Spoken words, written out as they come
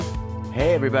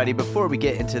Hey everybody, before we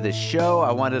get into the show,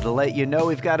 I wanted to let you know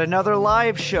we've got another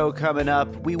live show coming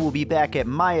up. We will be back at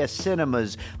Maya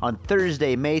Cinemas on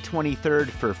Thursday, May 23rd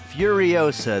for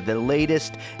Furiosa, the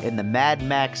latest in the Mad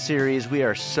Max series. We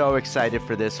are so excited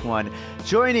for this one.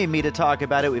 Joining me to talk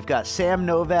about it, we've got Sam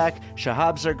Novak,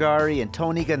 Shahab Zargari, and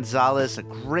Tony Gonzalez. A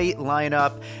great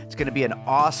lineup. It's going to be an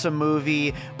awesome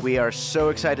movie. We are so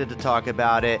excited to talk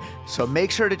about it. So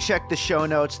make sure to check the show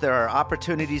notes. There are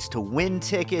opportunities to win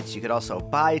tickets. You could also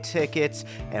buy tickets,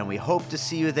 and we hope to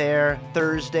see you there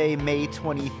Thursday, May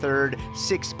 23rd,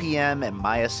 6 p.m. at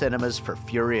Maya Cinemas for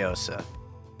Furiosa.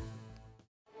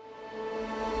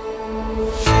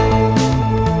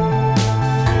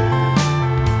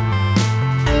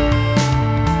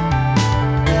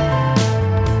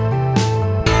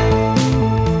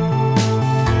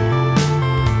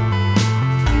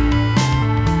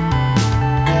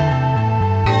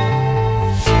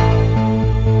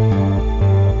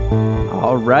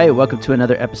 All right, welcome to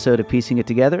another episode of Piecing It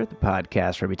Together, the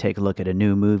podcast where we take a look at a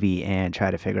new movie and try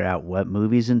to figure out what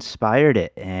movies inspired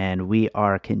it. And we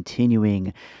are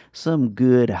continuing some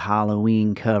good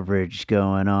Halloween coverage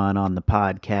going on the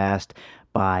podcast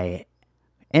by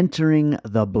entering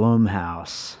the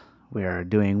Blumhouse. We are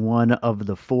doing one of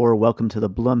the 4 Welcome to the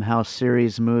Blumhouse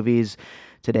series movies.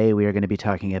 Today we are going to be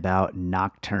talking about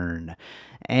Nocturne.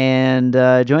 And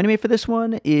joining me for this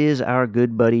one is our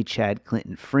good buddy Chad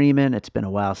Clinton Freeman. It's been a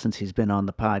while since he's been on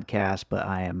the podcast, but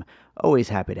I am always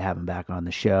happy to have him back on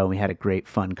the show. We had a great,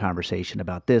 fun conversation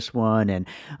about this one, and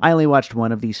I only watched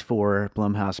one of these 4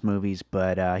 Blumhouse movies,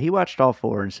 but he watched all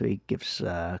 4, and so he gives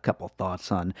a couple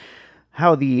thoughts on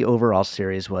how the overall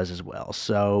series was as well.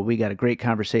 So we got a great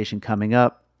conversation coming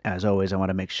up. As always, I want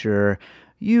to make sure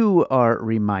you are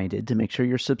reminded to make sure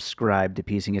you're subscribed to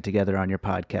Piecing It Together on your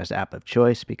podcast app of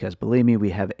choice, because believe me,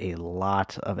 we have a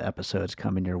lot of episodes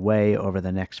coming your way over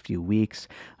the next few weeks.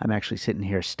 I'm actually sitting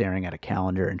here staring at a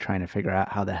calendar and trying to figure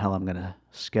out how the hell I'm going to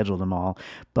schedule them all.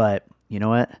 But you know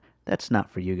what? That's not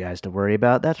for you guys to worry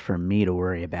about. That's for me to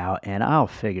worry about, and I'll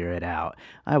figure it out.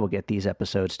 I will get these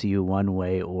episodes to you one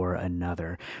way or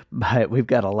another. But we've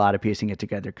got a lot of Piecing It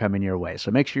Together coming your way. So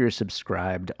make sure you're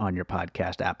subscribed on your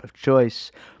podcast app of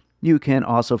choice. You can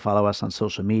also follow us on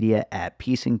social media at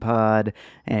PiecingPod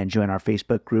and join our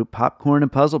Facebook group Popcorn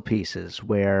and Puzzle Pieces,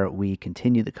 where we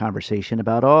continue the conversation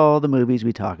about all the movies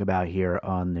we talk about here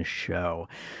on the show.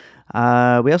 We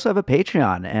also have a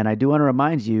Patreon, and I do want to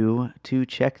remind you to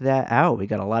check that out. We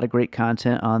got a lot of great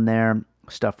content on there,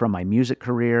 stuff from my music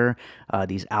career.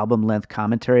 These album-length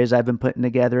commentaries I've been putting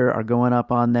together are going up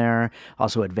on there.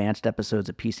 Also advanced episodes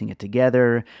of Piecing It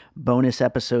Together, bonus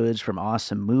episodes from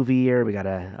Awesome Movie Year. We got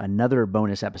another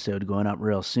bonus episode going up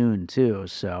real soon, too,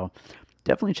 so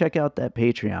definitely check out that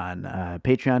Patreon,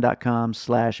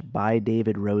 patreon.com/by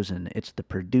David Rosen. It's the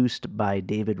Produced by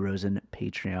David Rosen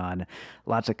Patreon.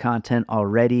 Lots of content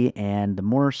already, and the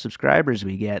more subscribers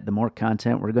we get, the more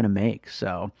content we're going to make.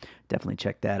 So definitely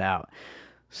check that out.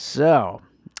 So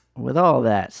with all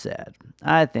that said,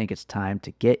 I think it's time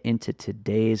to get into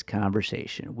today's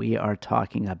conversation. We are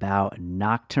talking about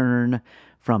Nocturne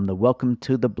from the Welcome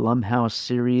to the Blumhouse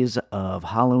series of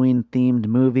Halloween-themed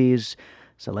movies.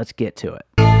 So let's get to it.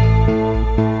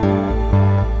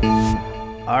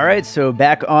 All right, so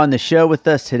back on the show with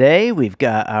us today, we've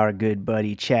got our good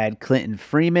buddy Chad Clinton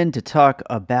Freeman to talk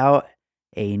about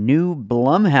a new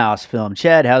Blumhouse film.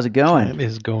 Chad, how's it going? It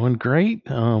is going great.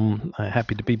 I'm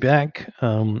happy to be back.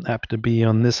 Happy to be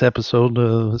on this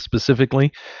episode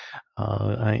specifically.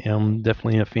 I am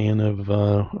definitely a fan of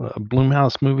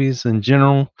Blumhouse movies in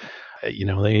general.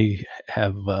 They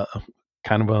have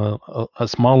kind of a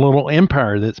small little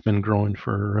empire that's been growing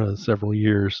for several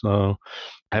years.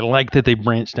 I like that they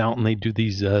branched out and they do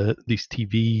these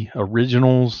TV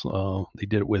originals. They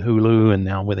did it with Hulu and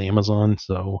now with Amazon.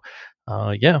 So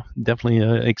yeah, definitely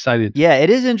excited. Yeah,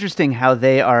 it is interesting how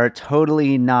they are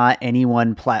totally not any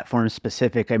one platform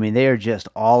specific. I mean, they are just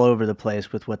all over the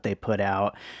place with what they put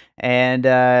out. And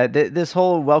this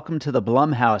whole Welcome to the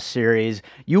Blumhouse series,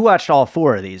 you watched all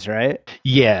 4 of these, right?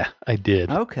 Yeah, I did.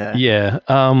 Okay. Yeah.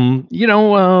 I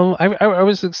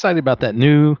was excited about that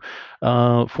new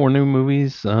 4 new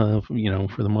movies, for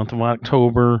the month of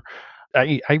October.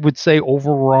 I would say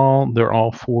overall they're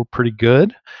all 4 pretty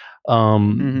good.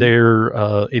 They're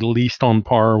at least on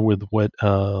par with what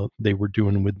they were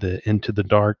doing with the Into the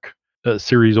Dark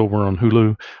series over on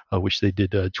Hulu, which they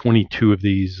did 22 of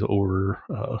these over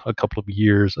a couple of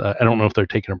years. I don't know if they're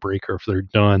taking a break or if they're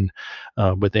done,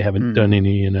 but they haven't done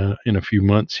any in a few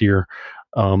months here.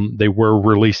 They were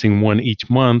releasing one each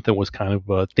month that was kind of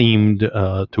themed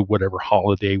to whatever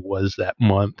holiday was that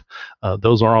month.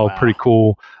 Those are all pretty Wow.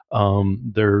 cool.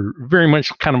 They're very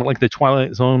much kind of like the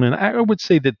Twilight Zone, and I would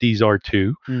say that these are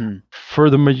too. Mm, For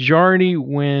the majority,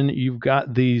 when you've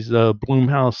got these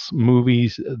Blumhouse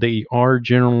movies, they are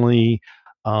generally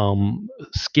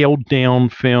scaled down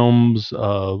films,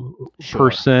 sure.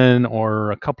 person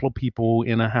or a couple of people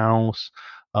in a house.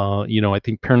 I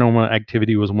think Paranormal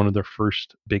Activity was one of their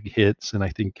first big hits, and I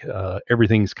think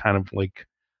everything's kind of like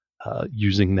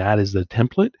using that as the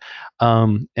template.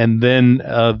 And then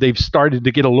they've started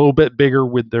to get a little bit bigger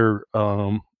with their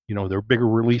bigger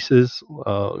releases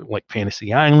like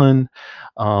Fantasy Island.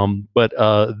 But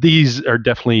these are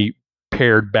definitely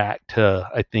pared back to,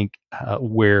 I think,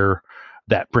 where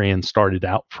that brand started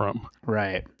out from.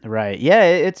 Right, right. Yeah,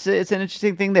 it's an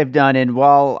interesting thing they've done, and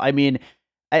while I mean,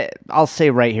 I'll say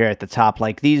right here at the top,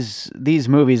 like these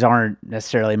movies aren't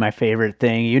necessarily my favorite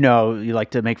thing. You know, you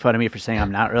like to make fun of me for saying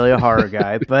I'm not really a horror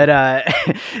guy, but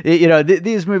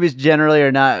these movies generally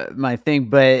are not my thing.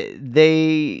 But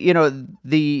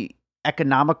the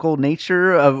economical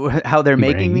nature of how they're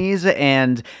making Right. these,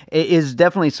 and it is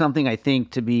definitely something I think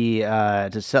to be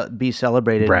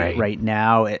celebrated Right. right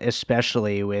now,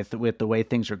 especially with the way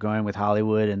things are going with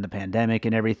Hollywood and the pandemic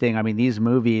and everything. I mean, these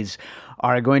movies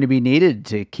are going to be needed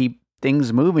to keep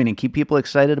things moving and keep people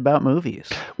excited about movies.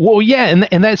 Well, yeah,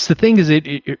 and that's the thing is it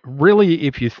really,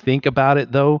 if you think about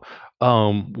it though,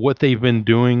 what they've been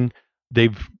doing,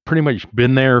 they've pretty much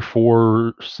been there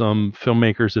for some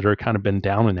filmmakers that are kind of been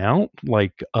down and out,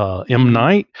 like M Hmm.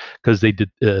 Night, because they did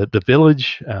The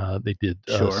Village, they did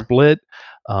Sure. Split,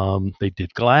 they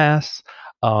did Glass,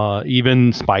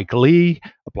 even Spike Lee,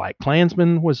 a Black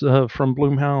Klansman was from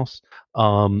Blumhouse,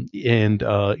 and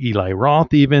Eli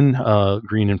Roth, even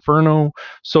Green Inferno.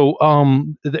 So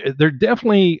they're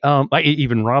definitely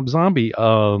even Rob Zombie,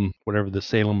 whatever the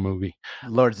Salem movie.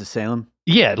 Lords of Salem.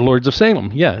 Yeah, Lords of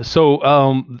Salem. Yeah. So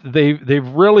they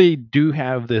really do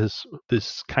have this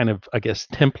kind of, I guess,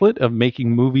 template of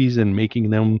making movies and making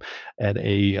them at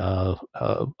a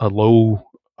low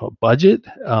budget,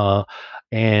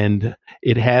 and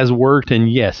it has worked.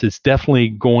 And yes, it's definitely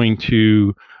going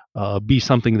to be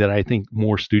something that I think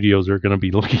more studios are going to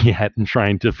be looking at and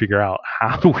trying to figure out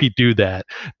how do we do that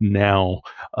now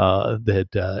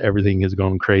that everything is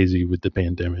going crazy with the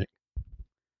pandemic.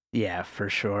 Yeah, for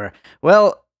sure.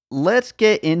 Well, let's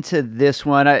get into this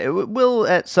one. We'll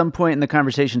at some point in the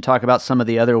conversation talk about some of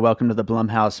the other Welcome to the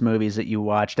Blumhouse movies that you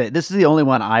watched. This is the only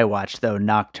one I watched though,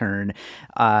 Nocturne,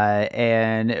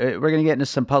 and we're gonna get into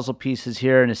some puzzle pieces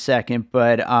here in a second.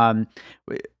 But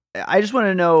I just want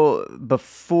to know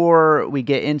before we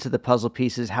get into the puzzle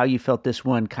pieces how you felt this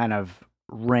one kind of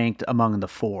ranked among the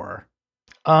four.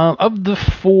 Of the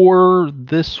four,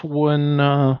 this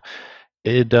one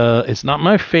it's not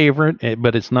my favorite,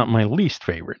 but it's not my least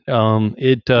favorite.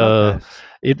 Okay.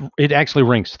 It actually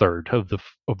ranks third of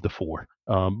the four.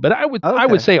 But I would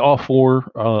Okay. say all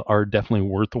four are definitely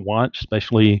worth a watch,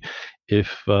 especially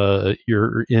if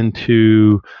you're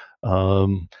into.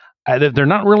 They're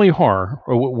not really horror,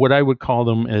 or what I would call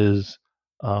them is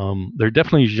they're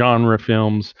definitely genre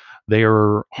films. They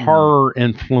are Hmm. horror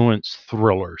influenced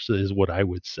thrillers, is what I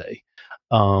would say.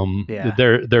 Yeah.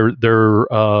 They're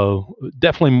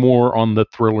definitely more on the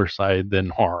thriller side than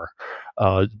horror.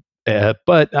 Uh,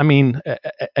 but I mean,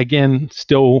 again,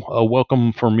 still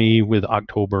welcome for me with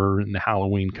October and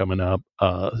Halloween coming up.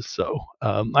 I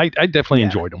definitely Yeah.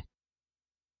 enjoyed them.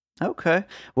 Okay.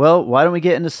 Well, why don't we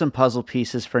get into some puzzle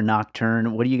pieces for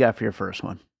Nocturne? What do you got for your first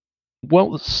one?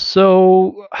 Well,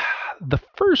 so the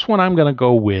first one I'm going to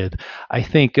go with, I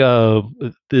think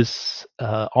this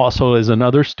also is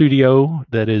another studio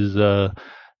that is uh,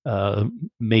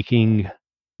 making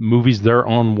movies their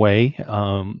own way,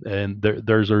 and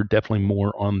theirs are definitely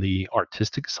more on the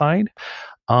artistic side.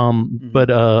 Hmm.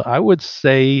 But I would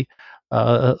say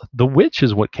The Witch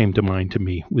is what came to mind to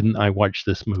me when I watched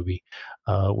this movie,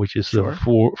 which is Sure.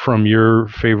 from your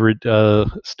favorite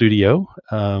studio.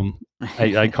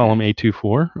 I call them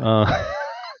A24.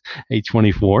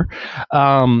 A24.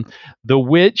 Um, the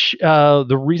Witch.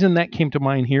 The reason that came to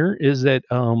mind here is that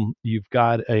you've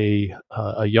got a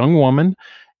young woman,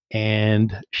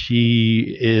 and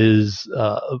she is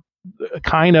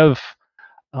kind of,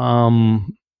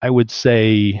 I would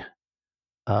say,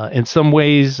 in some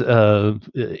ways,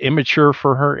 immature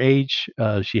for her age.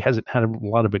 She hasn't had a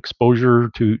lot of exposure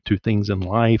to things in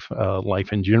life,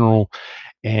 life in general,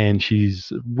 and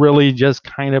she's really just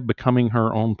kind of becoming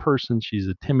her own person. She's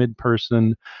a timid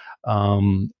person,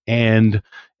 and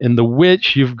in The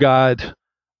Witch, you've got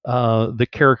the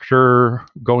character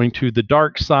going to the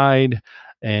dark side,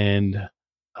 and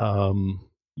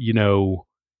you know,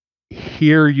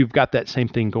 here you've got that same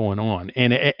thing going on,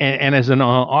 and as an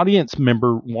audience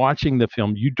member watching the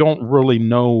film, you don't really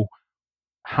know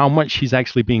how much she's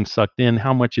actually being sucked in,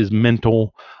 how much is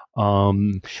mental.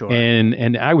 Sure.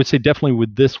 And I would say definitely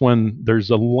with this one, there's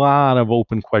a lot of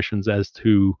open questions as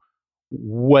to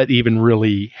what even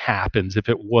really happens, if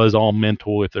it was all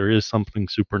mental, if there is something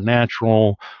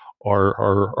supernatural,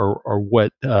 or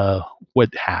what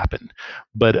happened.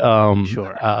 But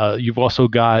Sure. you've also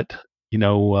got, you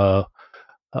know,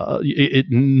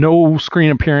 no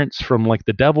screen appearance from like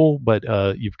the devil, but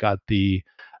you've got the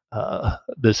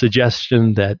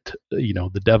suggestion that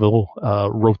the devil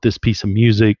wrote this piece of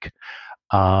music,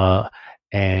 uh,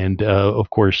 and of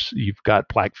course you've got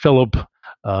Black Phillip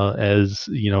as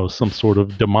some sort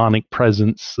of demonic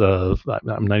presence. I'm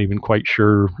not even quite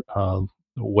sure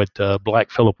what Black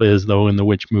Phillip is though in the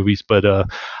witch movies, but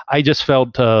I just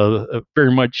felt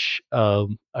very much a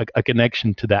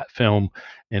connection to that film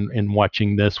in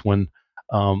watching this one.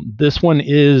 This one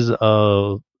is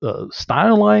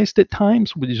stylized at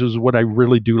times, which is what I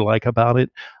really do like about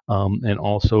it. And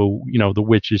also, The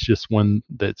Witch is just one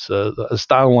that's a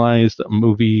stylized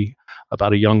movie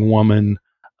about a young woman,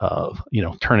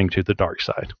 turning to the dark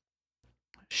side.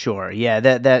 Sure. Yeah,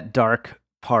 that dark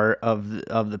part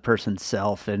of the person's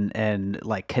self, and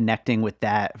like connecting with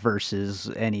that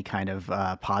versus any kind of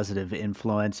positive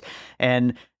influence.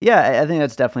 And yeah, I think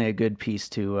that's definitely a good piece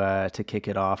to kick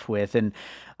it off with. And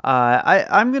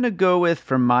I'm gonna go with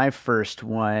for my first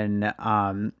one.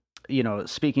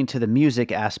 Speaking to the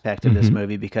music aspect of this Hmm.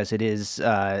 movie, because it is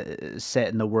set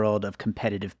in the world of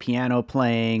competitive piano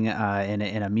playing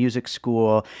in a music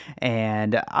school.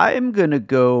 And I'm going to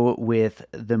go with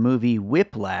the movie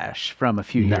Whiplash from a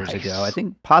few years ago. I Nice.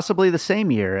 think possibly the same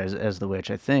year as The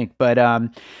Witch, I think. But,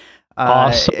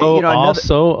 Also, another.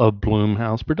 also a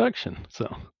Bloomhouse production. So,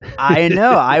 I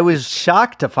know. I was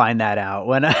shocked to find that out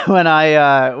when when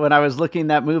I was looking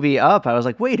that movie up. I was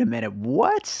like, "Wait a minute,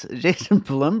 what? Jason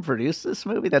Blum produced this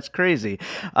movie? That's crazy."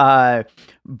 Uh,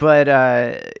 but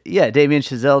yeah, Damien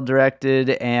Chazelle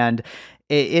directed, and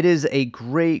it is a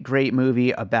great, great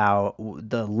movie about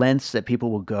the lengths that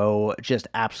people will go, just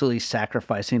absolutely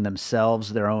sacrificing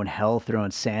themselves, their own health, their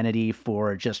own sanity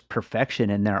for just perfection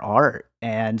in their art.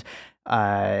 And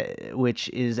which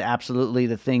is absolutely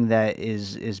the thing that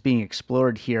is being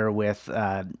explored here with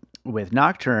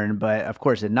Nocturne. But of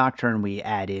course, in Nocturne, we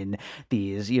add in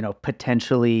these,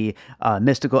 potentially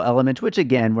mystical elements, which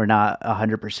again, we're not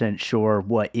 100% sure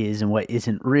what is and what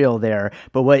isn't real there.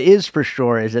 But what is for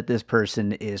sure is that this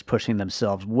person is pushing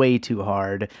themselves way too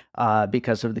hard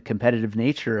because of the competitive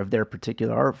nature of their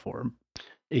particular art form.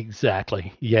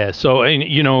 exactly. Yeah. So, and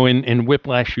in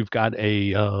Whiplash, you've got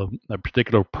a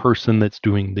particular person that's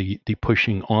doing the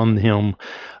pushing on him.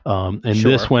 And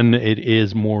this Sure. one, it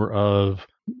is more of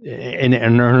an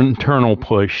internal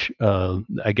push.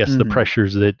 I guess the Hmm.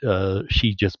 pressures that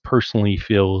she just personally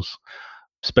feels,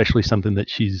 especially something that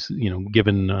she's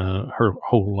given her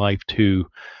whole life to.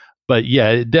 But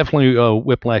yeah, definitely,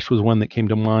 Whiplash was one that came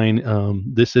to mind.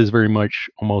 This is very much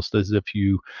almost as if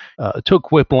you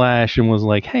took Whiplash and was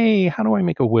like, "Hey, how do I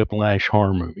make a Whiplash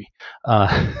horror movie?"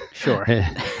 Uh, Sure.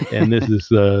 and this is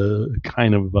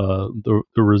kind of the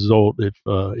result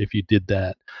if you did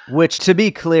that. Which, to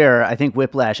be clear, I think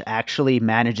Whiplash actually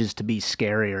manages to be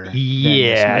scarier than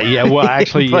this Yeah, yeah. Well, movie,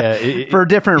 actually, but yeah, for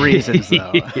different reasons,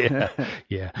 though. yeah,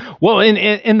 yeah. Well,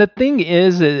 and the thing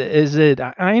is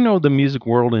that I know the music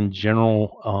world in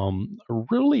general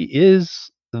really is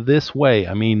this way.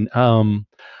 I mean,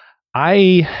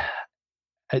 I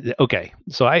okay,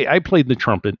 so I played the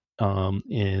trumpet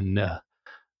in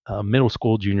middle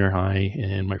school, junior high,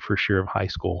 and my first year of high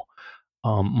school.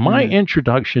 My Mhm.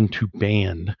 introduction to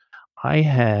band, I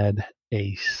had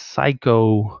a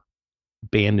psycho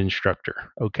band instructor.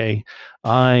 Okay,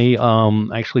 I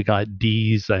actually got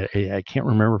D's. I can't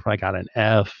remember if I got an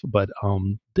F, but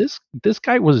this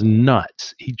guy was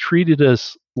nuts. He treated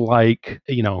us like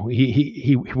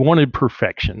he wanted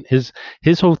perfection.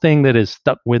 His whole thing that has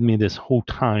stuck with me this whole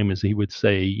time is he would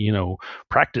say,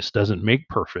 practice doesn't make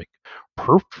perfect.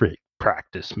 Perfect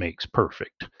practice makes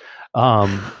perfect.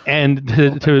 And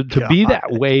Oh my to be that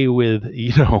god. way with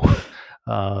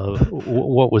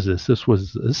what was this? This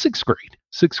was sixth grade.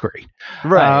 Sixth grade.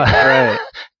 Right, Uh, right.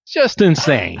 just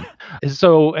insane.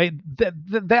 So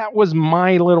that was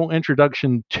my little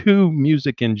introduction to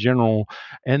music in general.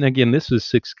 And again, this is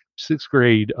sixth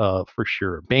grade for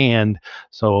sure. Band.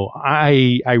 So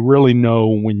I really know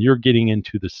when you're getting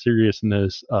into the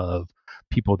seriousness of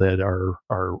people that are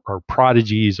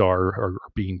prodigies are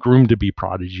being groomed to be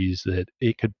prodigies, that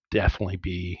it could definitely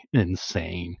be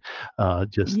insane.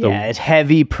 Just Yeah, the it's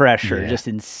heavy pressure, Yeah, just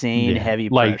insane yeah, heavy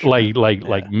pressure. like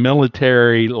Yeah.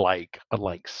 military, like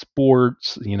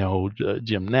sports,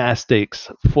 gymnastics,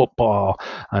 football.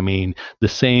 I mean, the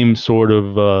same sort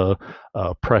of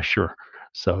pressure.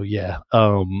 So yeah,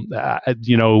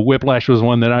 Whiplash was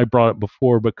one that I brought up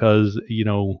before because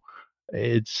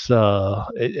it's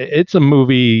a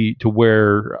movie to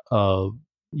where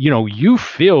you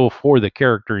feel for the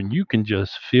character, and you can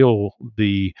just feel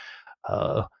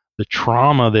uh, the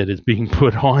trauma that is being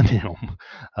put on him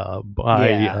by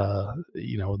Yeah.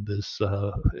 this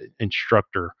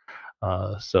instructor.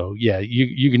 So yeah,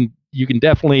 you can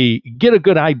definitely get a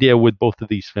good idea with both of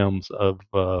these films of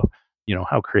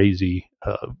how crazy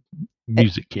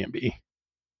music can be.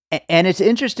 And it's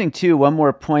interesting too. One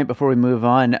more point before we move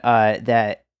on.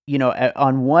 That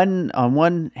on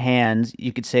one hand,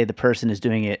 you could say the person is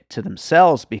doing it to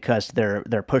themselves because they're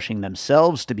pushing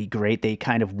themselves to be great. They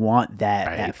kind of want that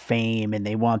Right, fame and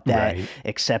they want that right.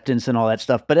 acceptance and all that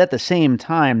stuff. But at the same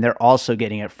time, they're also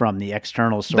getting it from the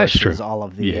external That's true. sources. All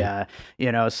of the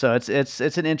Yeah. so it's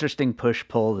an interesting push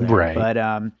pull there. Right. But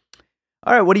all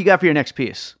right, what do you got for your next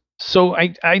piece? So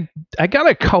I got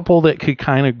a couple that could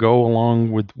kind of go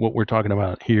along with what we're talking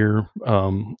about here.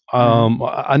 Hmm.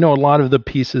 I know a lot of the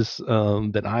pieces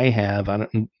that I have. I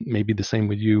don't maybe the same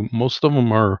with you. Most of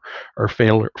them are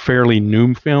fairly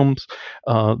new films.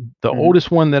 The Hmm.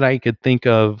 oldest one that I could think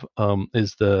of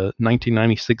is the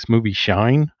 1996 movie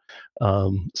Shine.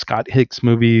 Scott Hicks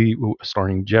movie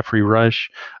starring Jeffrey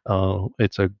Rush.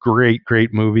 It's a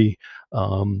great movie.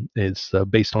 It's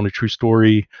based on a true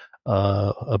story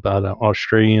about an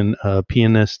Australian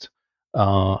pianist,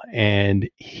 and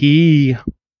he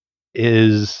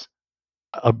is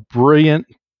a brilliant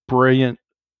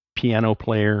piano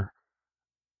player,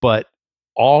 but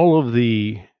all of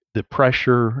the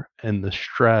pressure and the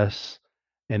stress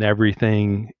and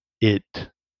everything, it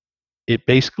it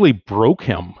basically broke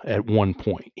him at one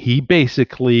point. He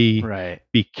basically Right.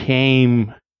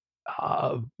 became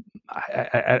uh,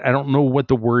 I don't know what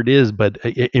the word is, but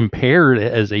impaired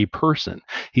as a person.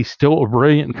 He's still a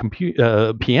brilliant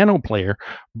piano player,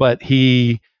 but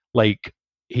like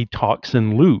he talks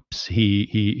in loops.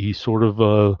 He's sort of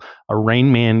a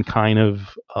Rain Man kind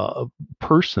of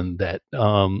person that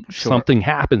Sure. something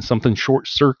happened, something short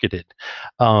circuited,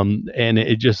 and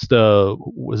it just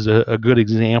was a good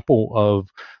example of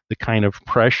the kind of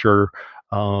pressure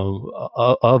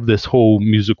of this whole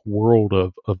music world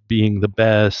of being the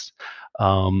best,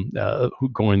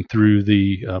 going through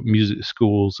the music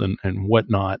schools and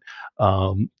whatnot.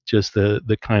 Just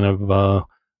the kind of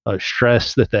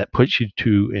stress that puts you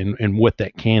to, and what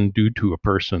that can do to a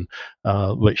person.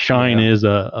 But Shine Yeah. is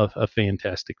a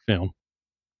fantastic film.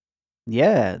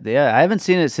 Yeah, yeah. I haven't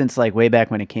seen it since like way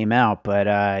back when it came out, but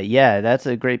yeah, that's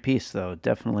a great piece though.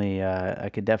 Definitely, I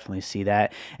could definitely see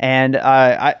that. And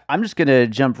I'm just gonna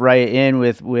jump right in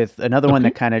with another one Okay.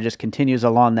 that kind of just continues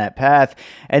along that path.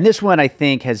 And this one I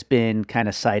think has been kind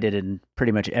of cited in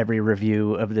pretty much every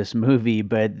review of this movie,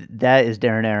 but that is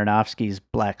Darren Aronofsky's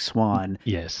Black Swan.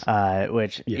 Yes.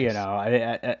 Which Yes.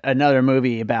 another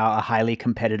movie about a highly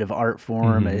competitive art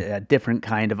form, Hmm. a different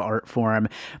kind of art form,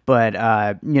 but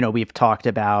we've talked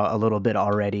about a little bit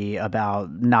already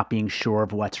about not being sure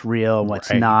of what's real and what's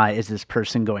Right. not. Is this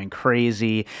person going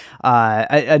crazy?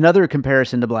 Another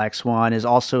comparison to Black Swan is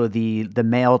also the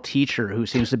male teacher who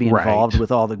seems to be involved Right.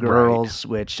 with all the Right. girls,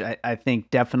 which I think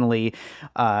definitely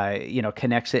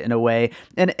connects it in a way.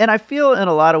 And I feel in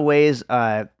a lot of ways,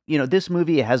 this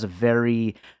movie has a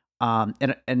very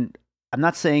and I'm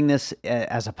not saying this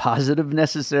as a positive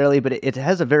necessarily, but it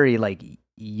has a very like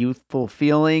youthful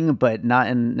feeling, but not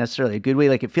in necessarily a good way.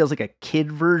 Like it feels like a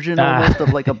kid version Ah. almost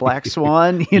of like a Black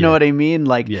Swan. You know Yeah. what I mean?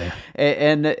 Like, Yeah.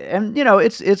 and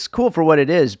it's cool for what it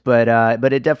is, but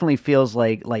it definitely feels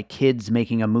like kids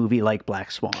making a movie like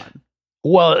Black Swan.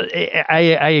 Well,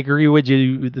 I agree with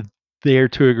you there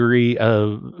to agree.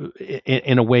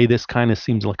 In a way, this kind of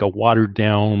seems like a watered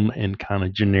down and kind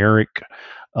of generic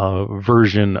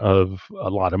version of a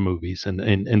lot of movies,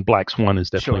 and Black Swan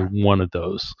is definitely Sure. one of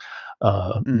those.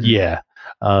 Hmm. Yeah.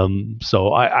 So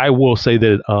I will say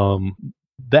that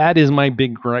that is my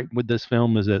big gripe with this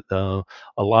film, is that a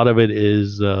lot of it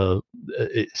is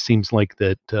it seems like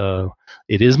that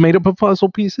it is made up of puzzle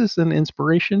pieces and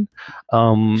inspiration,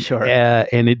 Sure.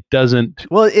 and it doesn't.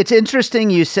 Well, it's interesting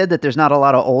you said that there's not a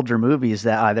lot of older movies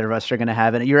that either of us are going to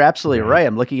have, and you're absolutely Right. right.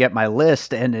 I'm looking at my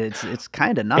list, and it's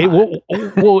kind of It, not.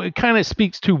 it kind of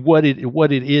speaks to what it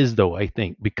is, though, I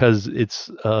think, because it's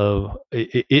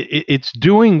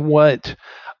doing what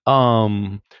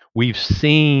we've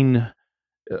seen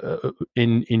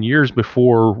in years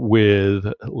before with,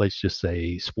 let's just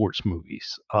say, sports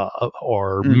movies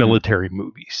or Hmm. military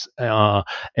movies,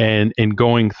 and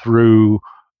going through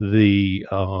the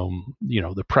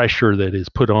the pressure that is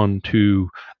put onto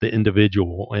the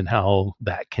individual, and how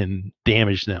that can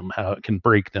damage them, how it can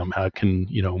break them, how it can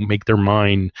make their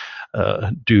mind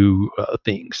do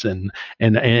things, Sure.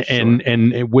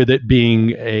 and with it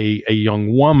being a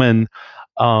young woman,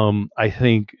 I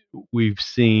think we've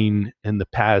seen in the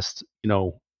past, uh,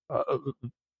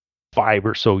 5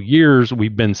 or so years,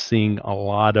 we've been seeing a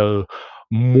lot of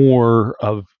more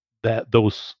of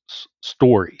those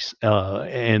stories,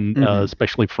 and Hmm.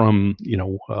 especially from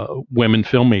women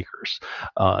filmmakers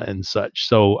and such.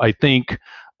 So I think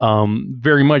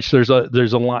very much there's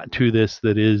a lot to this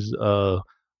that is uh,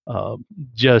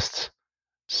 just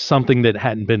something that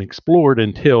hadn't been explored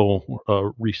until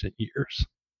recent years.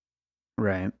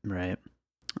 Right. Right.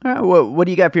 All right. What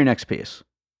do you got for your next piece?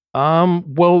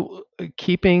 Well,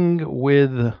 keeping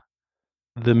with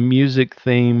the music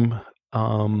theme,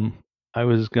 um, I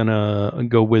was gonna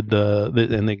go with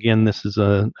and again, this is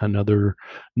another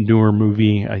newer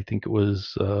movie. I think it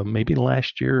was maybe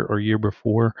last year or year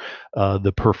before,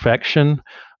 The Perfection,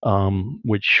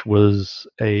 which was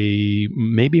a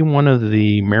maybe one of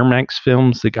the Miramax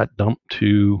films that got dumped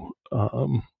to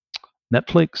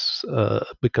Netflix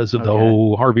because of the Okay.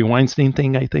 whole Harvey Weinstein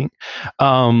thing, I think.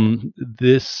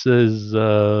 This is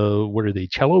what are they?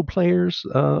 Cello players,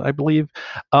 I believe.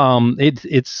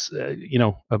 It's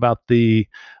about the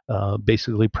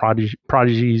basically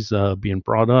prodigies being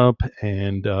brought up,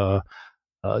 and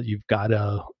you've got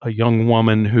a young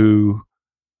woman who.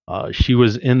 She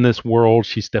was in this world.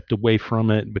 She stepped away from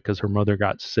it because her mother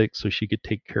got sick, so she could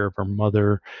take care of her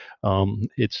mother.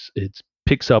 It's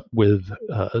picks up with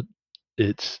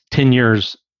it's 10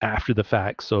 years after the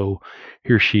fact. So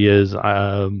here she is,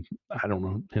 I don't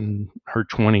know, in her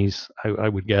 20s, I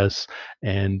would guess,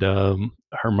 and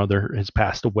her mother has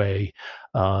passed away.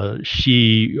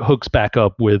 She hooks back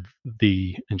up with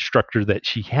the instructor that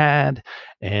she had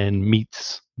and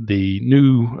meets the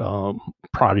new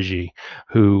prodigy,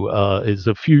 who is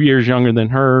a few years younger than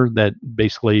her. That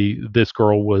basically this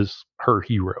girl was her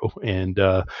hero, and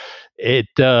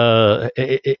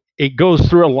it goes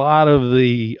through a lot of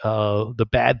the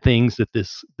bad things that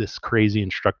this crazy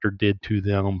instructor did to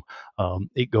them.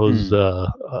 It goes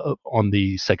Mm. on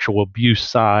the sexual abuse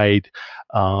side,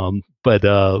 but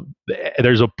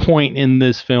there's a point in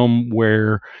this film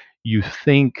where you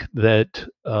think that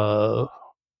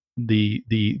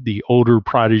the older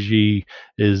prodigy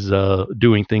is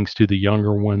doing things to the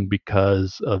younger one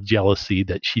because of jealousy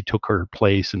that she took her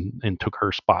place and took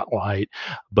her spotlight,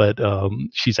 but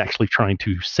she's actually trying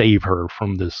to save her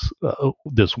from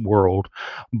this world.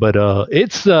 But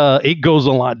it goes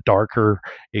a lot darker.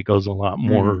 It goes a lot Mm.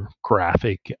 more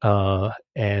graphic,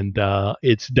 and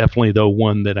it's definitely the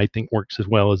one that I think works as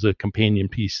well as a companion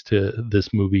piece to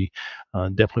this movie.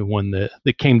 Definitely one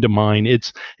that came to mind.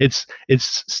 It's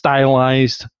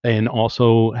stylized and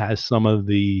also has some of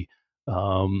the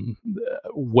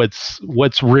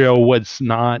what's real, what's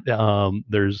not.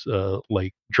 There's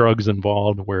like drugs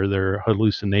involved where there are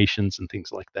hallucinations and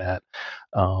things like that.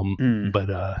 Mm. But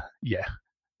yeah,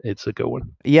 it's a good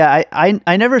one. Yeah,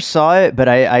 I never saw it, but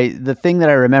I the thing that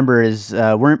I remember is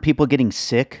weren't people getting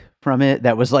sick from it?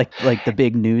 That was like the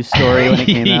big news story when it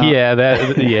came out.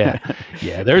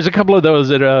 Yeah. There's a couple of those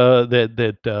that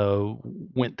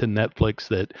went to Netflix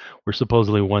that were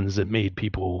supposedly ones that made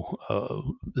people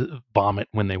vomit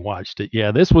when they watched it.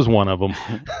 Yeah, this was one of them.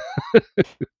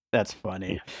 That's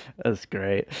funny. Yeah. That's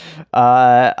great.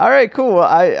 All right, cool.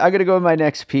 I'm gonna go with my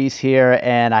next piece here,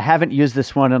 and I haven't used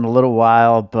this one in a little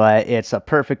while, but it's a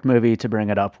perfect movie to bring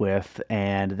it up with,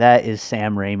 and that is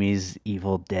Sam Raimi's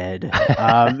Evil Dead.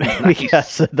 Nice.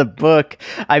 Because of the book.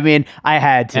 I mean, I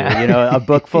had to. A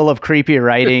book full of creepy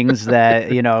writings that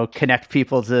connect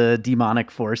people to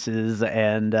demonic forces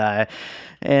and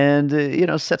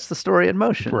sets the story in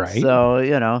motion. Right. So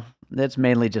That's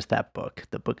mainly just that book,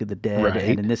 the Book of the Dead, and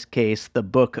Right. in this case, the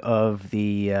book of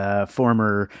the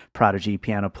former prodigy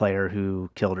piano player who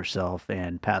killed herself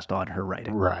and passed on her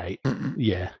writing. Right.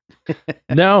 Yeah.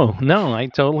 No, no, I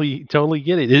totally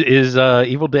get it. Is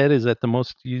Evil Dead, is that the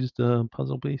most used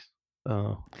puzzle piece?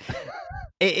 Uh,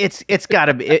 It's got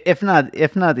to be, if not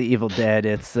the Evil Dead,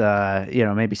 it's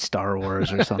maybe Star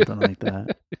Wars or something like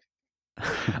that.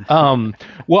 um,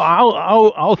 well,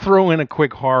 I'll throw in a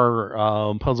quick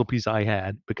horror puzzle piece I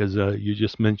had because you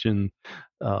just mentioned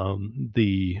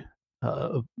the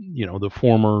the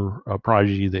former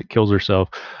prodigy that kills herself.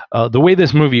 The way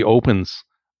this movie opens,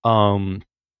 um,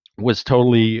 was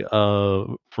totally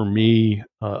for me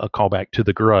a callback to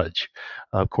The Grudge.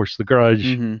 Of course, The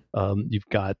Grudge. Hmm. You've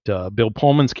got Bill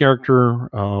Pullman's character.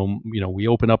 We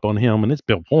open up on him, and it's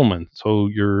Bill Pullman, so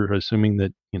you're assuming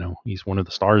that he's one of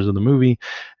the stars of the movie,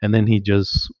 and then he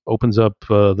just opens up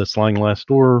the sliding glass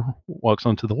door, walks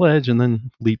onto the ledge, and then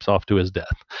leaps off to his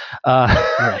death.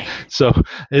 Right. So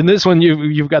in this one,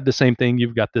 you've got the same thing.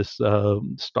 You've got this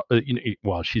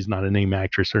well, she's not a name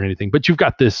actress or anything, but you've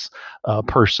got this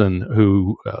person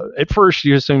who, at first,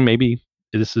 you assume maybe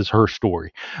this is her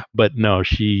story, but no,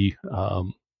 she,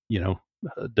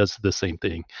 does the same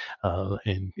thing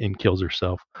and kills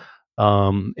herself.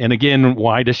 And again,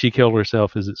 why does she kill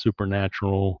herself? Is it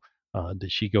supernatural?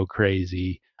 Did she go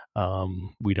crazy?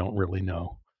 We don't really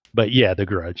know. But yeah, The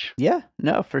Grudge. Yeah,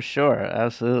 no, for sure.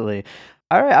 Absolutely.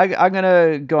 All right, I'm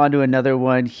gonna go on to another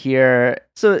one here.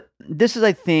 So this is,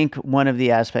 I think, one of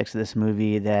the aspects of this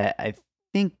movie that I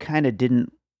think kind of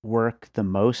didn't work the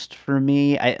most for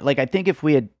me. I think if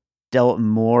we had dealt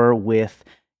more with,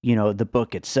 the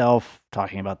book itself,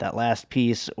 talking about that last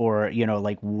piece, or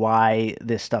like why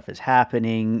this stuff is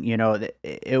happening,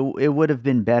 it would have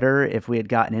been better if we had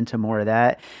gotten into more of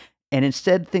that. And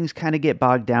instead, things kind of get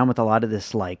bogged down with a lot of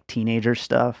this like teenager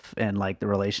stuff and like the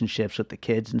relationships with the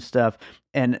kids and stuff.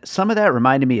 And some of that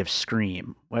reminded me of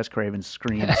Scream, Wes Craven's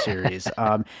Scream series.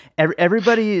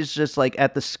 Everybody is just like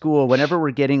at the school, whenever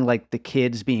we're getting like the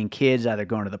kids being kids, either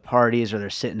going to the parties or they're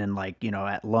sitting in like,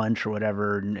 at lunch or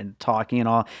whatever and talking and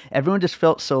all. Everyone just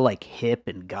felt so like hip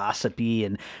and gossipy.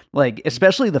 And like,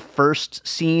 especially the first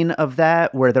scene of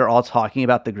that where they're all talking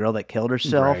about the girl that killed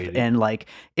herself. Right. And like,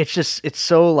 it's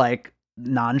so like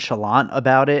nonchalant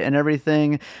about it and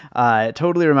everything. It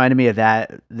totally reminded me of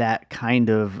that kind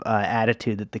of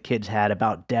attitude that the kids had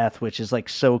about death, which is like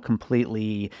so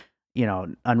completely,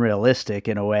 unrealistic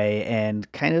in a way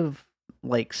and kind of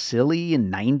like silly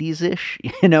and 90s ish,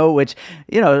 which,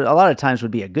 a lot of times would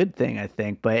be a good thing, I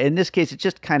think. But in this case, it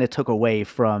just kind of took away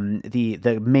from the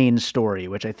main story,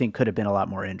 which I think could have been a lot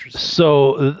more interesting.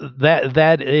 So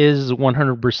that is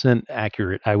 100%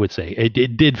 accurate. I would say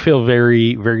it did feel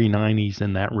very very 90s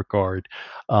in that regard.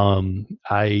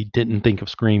 I didn't think of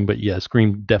Scream, but yeah,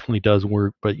 Scream definitely does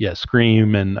work. But yeah,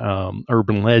 Scream and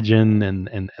Urban Legend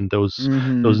and those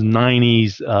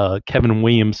 90s Kevin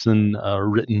Williamson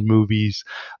written movies.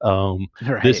 Right.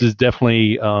 This is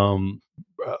definitely uh,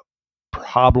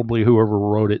 probably whoever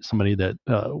wrote it, somebody that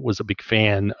was a big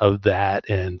fan of that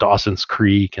and Dawson's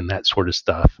Creek and that sort of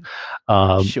stuff.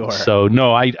 Sure. So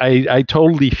no, I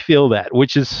totally feel that,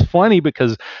 which is funny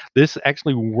because this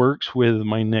actually works with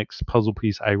my next puzzle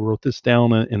piece. I wrote this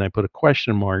down and I put a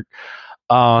question mark.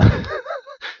 Uh,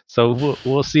 so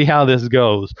we'll see how this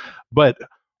goes. But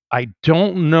I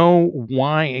don't know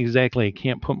why exactly. I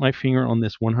can't put my finger on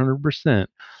this 100%.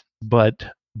 But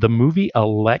the movie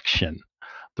Election,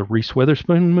 the Reese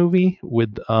Witherspoon movie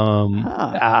with Love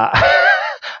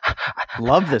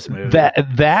this movie.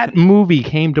 That movie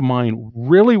came to mind.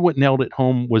 Really, what nailed it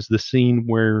home was the scene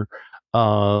where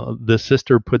the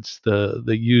sister puts the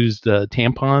used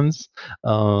tampons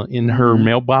in her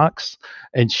mailbox,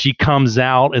 and she comes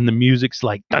out, and the music's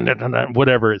like dun, dun, dun, dun,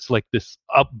 whatever. It's like this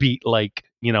upbeat, like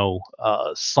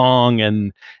song,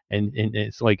 and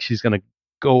it's like she's gonna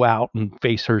go out and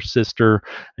face her sister,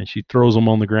 and she throws them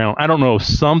on the ground. I don't know,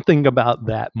 something about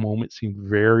that moment seemed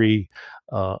very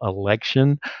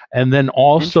Election. And then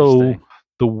also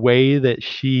the way that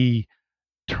she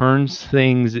turns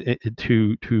things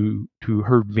to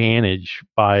her advantage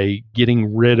by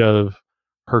getting rid of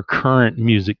her current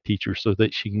music teacher so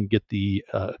that she can get the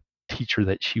teacher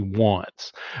that she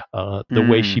wants. The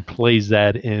way she plays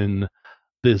that in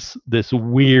this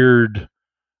weird,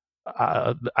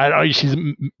 I don't know, she's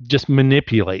just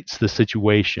manipulates the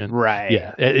situation. Right.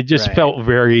 Yeah, it just felt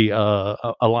very a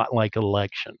lot like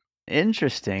Election.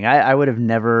 Interesting. I would have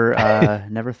never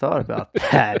never thought about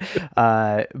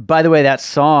that. By the way, that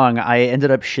song I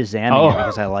ended up Shazamming it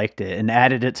because I liked it and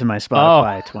added it to my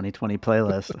Spotify 2020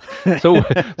 playlist. So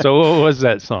what was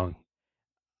that song?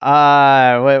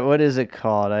 What is it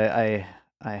called? I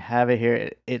have it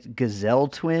here. It's Gazelle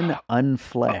Twin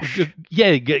Unflesh.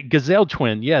 Yeah, Gazelle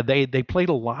Twin. Yeah, they played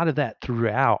a lot of that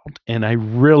throughout, and I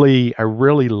really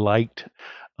liked.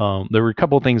 There were a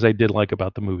couple of things I did like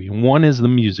about the movie. One is the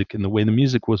music and the way the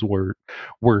music was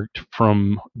worked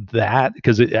from that,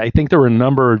 because I think there were a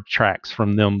number of tracks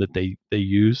from them that they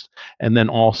used, and then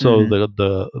also Hmm.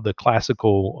 the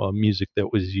classical music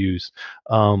that was used.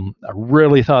 I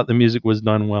really thought the music was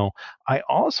done well. I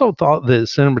also thought the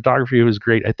cinematography was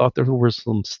great. I thought there was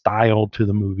some style to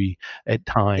the movie at It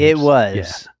times. Yeah, was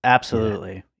yeah.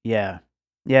 absolutely, yeah,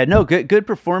 yeah. No, good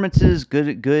performances,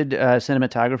 good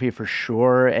cinematography for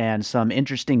sure, and some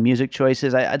interesting music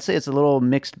choices. I'd say it's a little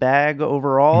mixed bag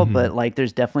overall, Hmm. but like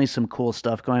there's definitely some cool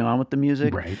stuff going on with the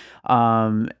music. Right,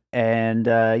 And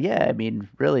yeah, I mean,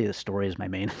 really, the story is my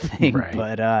main thing, right.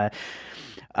 but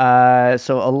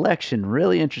so election,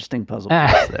 really interesting puzzle piece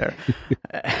Ah, there.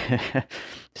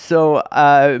 So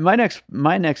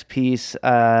my next piece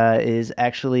is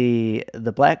actually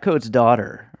The Black Coat's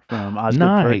Daughter from Osgood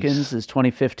Perkins, nice, his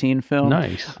 2015 film,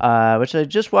 nice. which I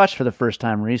just watched for the first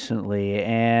time recently.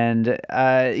 And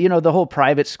the whole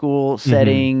private school Hmm.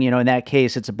 setting. In that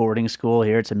case, it's a boarding school.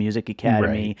 Here, it's a music Right.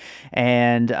 academy,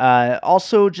 and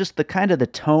also just the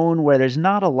tone where there's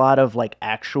not a lot of like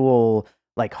actual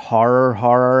like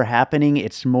horror happening.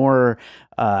 It's more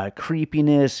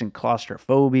creepiness and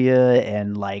claustrophobia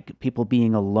and like people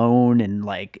being alone and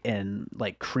like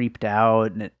creeped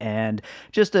out and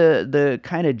just the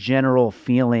kind of general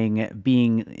feeling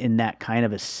being in that kind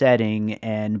of a setting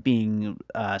and being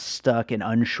stuck and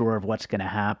unsure of what's going to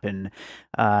happen.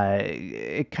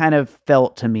 It kind of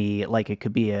felt to me like it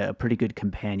could be a pretty good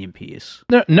companion piece.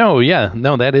 No, no, yeah,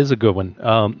 no, that is a good one.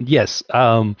 Yes,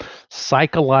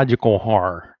 psychological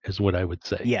horror is what I would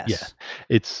say. Yeah, Yes.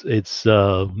 it's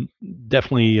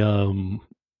definitely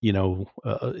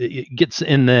it gets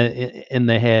in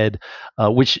the head.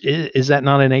 Which is that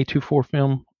not an A24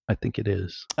 film? I think it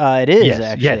is. It is Yes,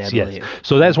 actually, I yes, yes. believe.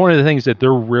 So Yeah. that's one of the things that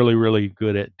they're really, really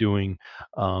good at doing.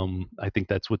 I think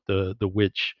that's what the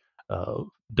witch uh,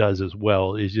 does as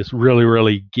well. Is just really,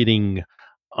 really getting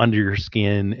under your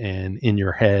skin and in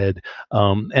your head.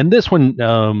 And this one,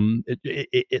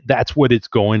 that's what it's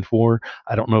going for.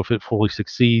 I don't know if it fully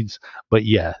succeeds, but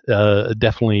yeah,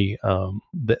 definitely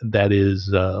that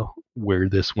is where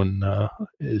this one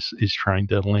is trying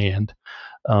to land.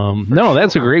 For No,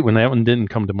 that's a sure. great one. That one didn't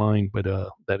come to mind, but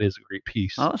that is a great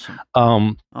piece. Awesome.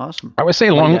 Um, Awesome. I would say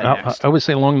What do you along got next? I would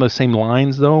say along the same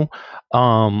lines though,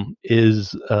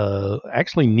 is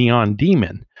actually Neon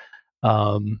Demon.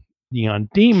 Um, Neon Sure,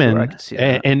 I Demon could see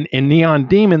and, that. and Neon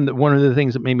Demon. One of the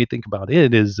things that made me think about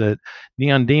it is that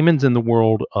Neon Demon's in the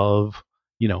world of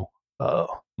you know uh,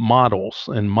 models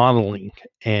and modeling,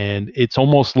 and it's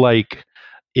almost like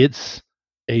it's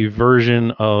a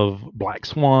version of Black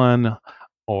Swan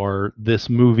or this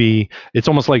movie. It's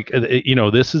almost like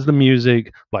this is the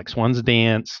music, Black Swan's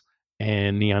dance,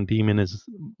 and Neon Demon is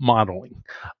modeling,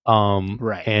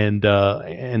 Right. and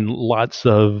lots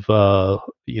of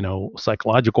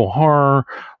psychological horror,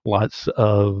 lots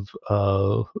of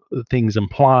things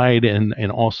implied, and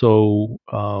also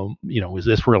is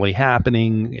this really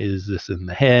happening? Is this in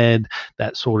the head?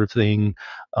 That sort of thing.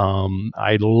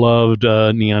 I loved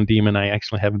Neon Demon. I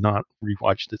actually have not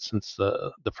rewatched it since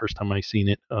the first time I seen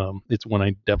it. It's one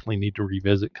I definitely need to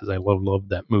revisit because I love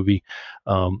that movie.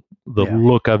 The Yeah.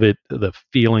 look of it, the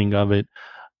feeling of it.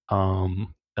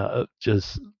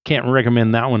 Just can't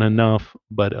recommend that one enough.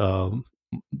 But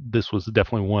this was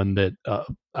definitely one that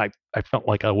I felt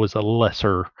like I was a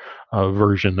lesser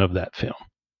version of that film.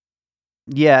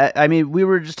 Yeah, I mean, we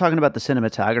were just talking about the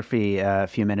cinematography a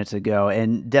few minutes ago,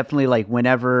 and definitely like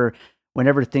whenever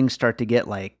things start to get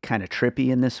like kind of trippy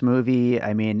in this movie,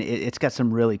 I mean, it's got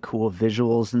some really cool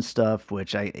visuals and stuff,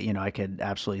 which I could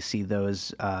absolutely see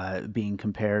those being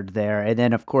compared there. And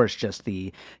then of course just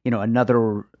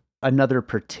another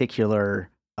particular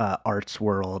arts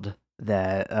world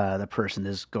that the person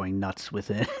is going nuts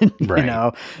within, you Right.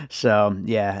 know. So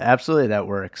yeah, absolutely that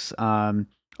works.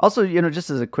 Also,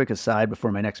 just as a quick aside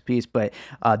before my next piece, but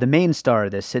the main star,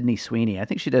 the Sydney Sweeney, I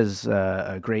think she does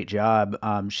a great job.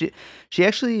 She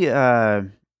actually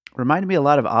reminded me a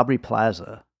lot of Aubrey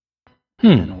Plaza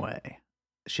in a Hmm. way.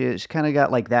 She kind of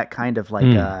got like that kind of like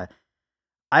Hmm.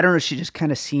 I don't know. She just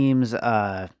kind of seems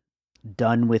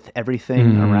done with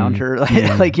everything around Mm, her.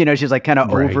 mm, She's like kind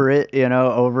of right. over it,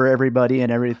 over everybody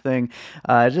and everything.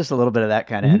 Just a little bit of that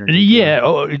kind of energy to her. Yeah,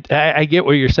 oh, I get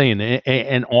what you're saying,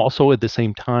 and also at the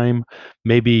same time,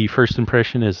 maybe first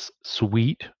impression is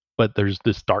sweet, but there's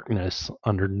this darkness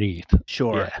underneath.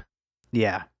 Sure. Yeah.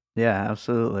 Yeah. Yeah,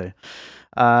 absolutely.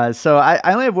 So I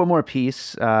only have one more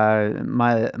piece.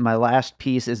 My last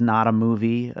piece is not a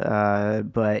movie,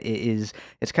 but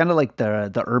it's kind of like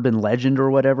the urban legend or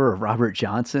whatever of Robert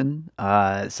Johnson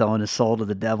selling his soul to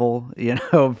the devil,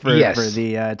 for Yes.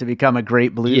 the to become a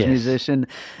great blues Yes. musician,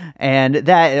 and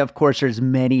that of course there's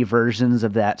many versions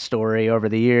of that story over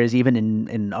the years, even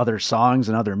in other songs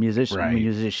and other Right.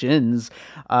 musicians.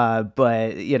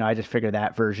 But I just figure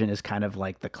that version is kind of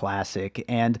like the classic,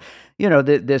 and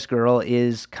this girl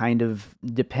is kind of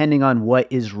depending on what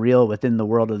is real within the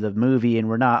world of the movie, and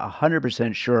we're not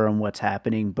 100% sure on what's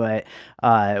happening. But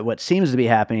what seems to be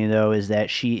happening, though, is that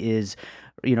she is,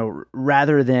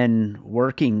 rather than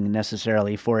working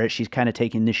necessarily for it, she's kind of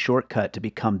taking this shortcut to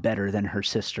become better than her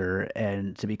sister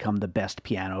and to become the best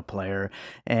piano player,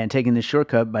 and taking this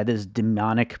shortcut by this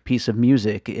demonic piece of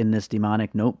music in this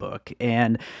demonic notebook.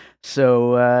 And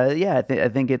so, yeah, I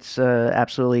think it's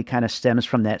absolutely kind of stems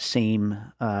from that same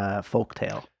folk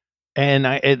tale. And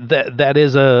that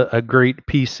is a great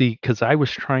PC because I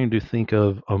was trying to think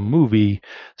of a movie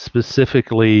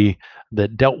specifically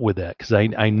that dealt with that because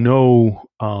I know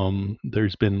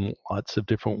there's been lots of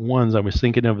different ones. I was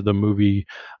thinking of the movie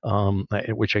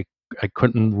which I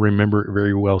couldn't remember it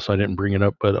very well, so I didn't bring it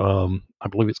up. But I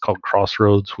believe it's called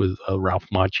Crossroads with Ralph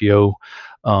Macchio.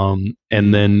 And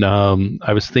Mm. then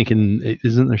I was thinking,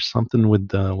 isn't there something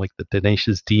with like the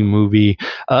Tenacious D movie?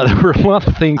 There were a lot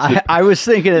of things that, I was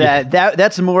thinking of yeah.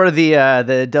 that's more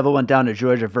the Devil Went Down to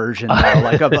Georgia version though,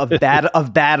 like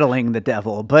of battling the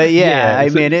devil. But yeah, Yeah, I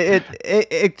so, mean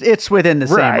it's within the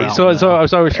same right. realm So though.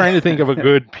 I was trying to think of a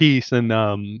good piece, and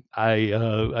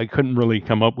I couldn't really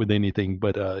come up with anything.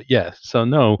 But yeah, so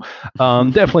no,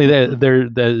 definitely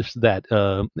there's that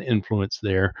influence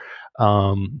there.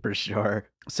 Um, For sure.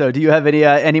 So do you have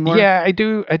any more? yeah, I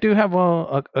do have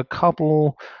a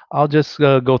couple. I'll just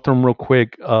go through them real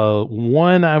quick.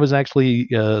 One I was actually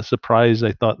surprised.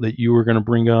 I thought that you were going to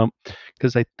bring up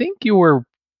because I think you were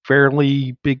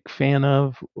fairly big fan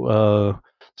of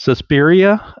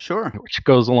Suspiria, Sure. which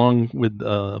goes along with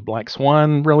Black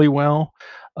Swan really well.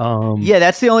 Um, Yeah,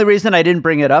 that's the only reason I didn't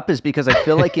bring it up is because I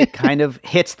feel like it kind of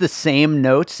hits the same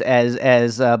notes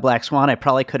as Black Swan. I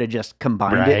probably could have just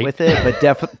combined it right. with it, but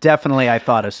definitely I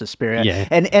thought of Suspiria, Yeah.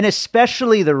 and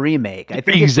especially the remake. I think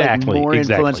it's like Exactly, more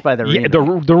influenced exactly. by the Yeah,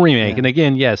 remake. the remake, Yeah. and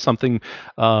again, yeah, something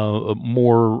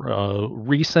more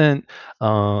recent.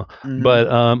 Uh, Hmm.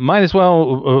 but might as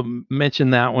well mention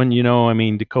that one. I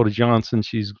mean, Dakota Johnson,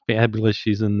 she's fabulous.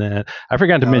 She's in that. I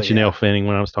forgot to Oh mention Elle yeah. Fanning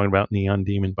when I was talking about Neon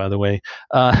Demon, by the way.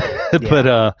 Uh, but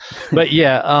Yeah. uh, but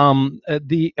yeah,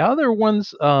 the other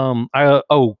ones,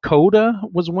 Coda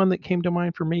was one that came to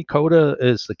mind for me. Coda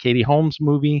is the Katie Holmes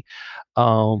movie.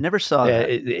 Um, Never saw that.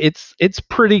 it's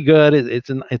pretty good.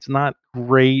 It's not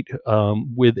great.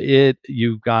 With it,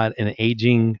 you've got an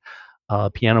aging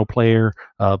piano player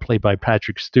played by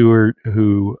Patrick Stewart,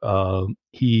 who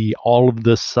he all of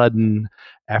the sudden,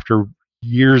 after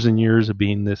years and years of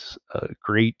being this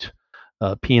great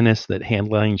pianist that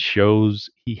headlines shows,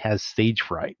 he has stage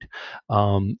fright,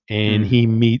 and Mm. he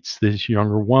meets this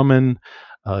younger woman,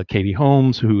 Katie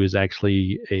Holmes, who is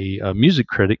actually a music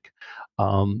critic.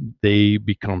 They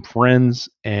become friends,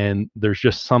 and there's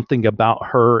just something about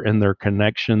her and their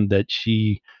connection that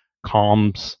she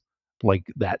calms like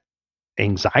that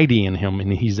anxiety in him,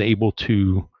 and he's able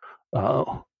to uh,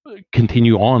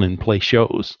 continue on and play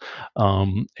shows.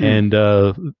 Hmm. And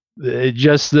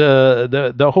just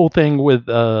the whole thing with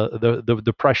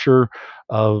the pressure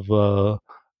of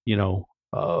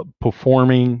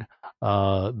performing,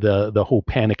 the whole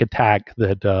panic attack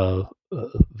that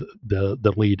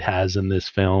the lead has in this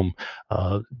film,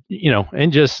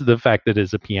 and just the fact that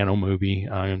it's a piano movie.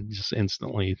 I'm just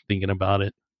instantly thinking about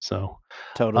it. So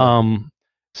Totally. um,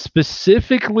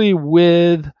 specifically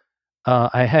with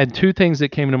I had two things that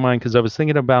came to mind because I was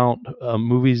thinking about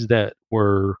movies that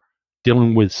were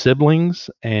dealing with siblings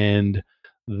and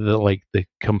the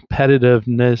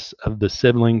competitiveness of the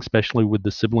siblings, especially with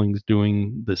the siblings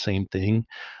doing the same thing.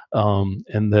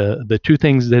 And the two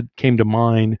things that came to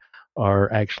mind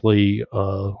are actually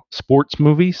sports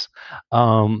movies,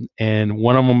 and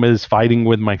one of them is Fighting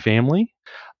with My Family,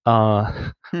 uh,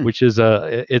 Hmm. which is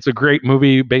it's a great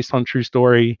movie based on true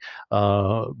story.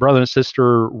 Brother and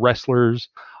sister wrestlers,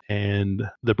 and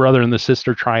the brother and the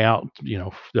sister try out,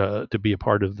 to be a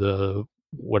part of the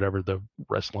whatever the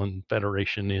wrestling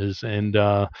federation is, and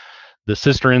the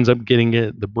sister ends up getting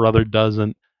it, the brother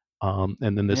doesn't,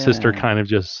 and then the sister Yeah. kind of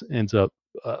just ends up.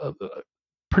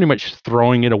 Pretty much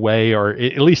throwing it away, or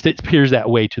at least it appears that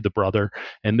way to the brother,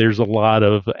 and there's a lot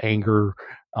of anger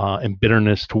and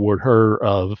bitterness toward her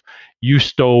of you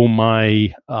stole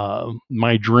my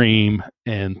dream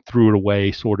and threw it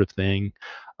away, sort of thing.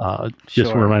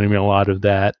 Just Sure. reminded me a lot of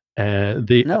that. No,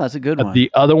 that's a good one.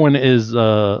 The other one is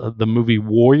the movie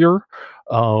Warrior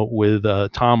with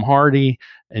Tom Hardy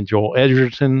and Joel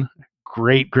Edgerton.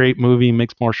 Great movie,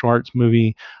 mixed martial arts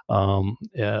movie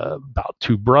about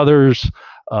two brothers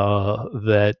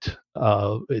that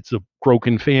it's a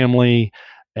broken family,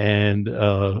 and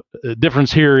the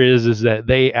difference here is that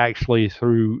they actually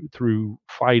through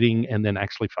fighting and then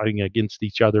actually fighting against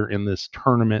each other in this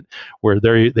tournament where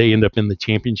they end up in the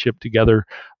championship together.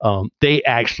 They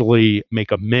actually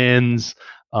make amends.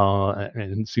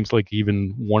 And it seems like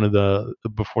even one of the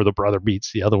before the brother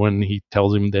beats the other one, he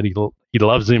tells him that he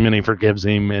loves him and he forgives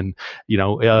him, and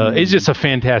it's just a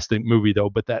fantastic movie though.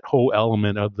 But that whole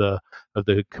element of the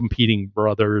competing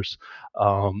brothers,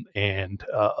 and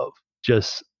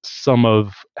just some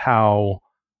of how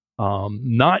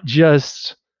not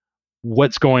just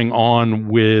what's going on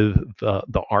with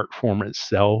the art form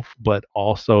itself, but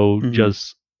also Mhm.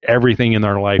 just everything in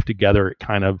their life together. It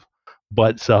kind of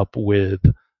butts up with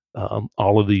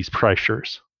all of these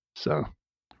pressures. So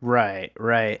Right,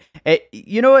 right.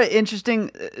 You know what?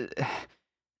 Interesting.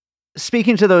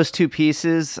 Speaking to those two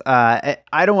pieces, I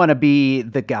don't want to be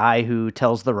the guy who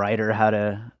tells the writer how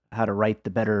to write the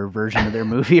better version of their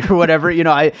movie or whatever.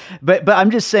 But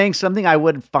I'm just saying something I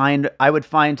would find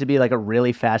to be like a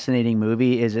really fascinating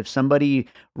movie is if somebody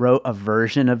wrote a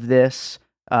version of this,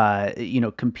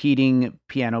 competing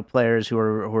piano players who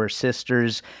are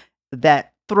sisters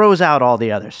that throws out all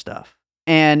the other stuff,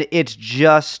 and it's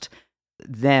just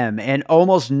them and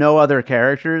almost no other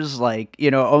characters, like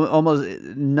almost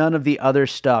none of the other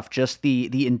stuff, just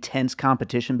the intense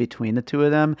competition between the two of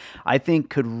them, I think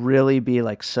could really be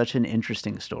like such an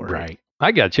interesting story. right.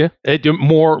 I got you.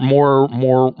 More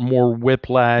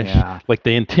whiplash, Yeah, like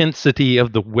the intensity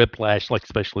of the whiplash, like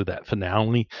especially that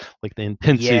finale, like the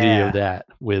intensity of yeah, that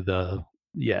with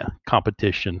yeah,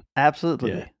 competition. Yeah.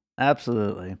 absolutely,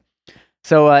 absolutely.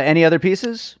 So any other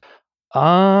pieces?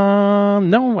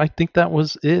 No, I think that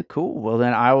was it. Cool. Well,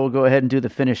 then I will go ahead and do the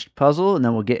finished puzzle, and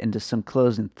then we'll get into some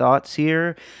closing thoughts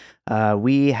here.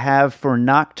 We have for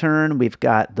Nocturne, we've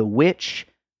got The Witch,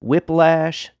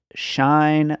 Whiplash,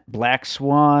 Shine, Black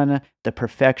Swan, The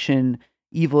Perfection,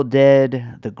 Evil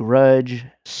Dead, The Grudge,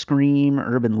 Scream,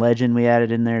 Urban Legend, we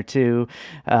added in there too,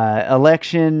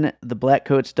 Election, The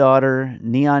Blackcoat's Daughter,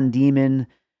 Neon Demon,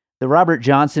 The Robert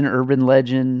Johnson Urban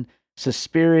Legend,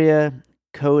 Suspiria,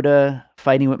 Coda,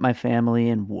 Fighting with My Family,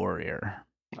 and Warrior.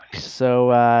 Nice.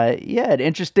 So yeah, an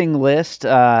interesting list.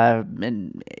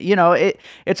 And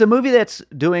it's a movie that's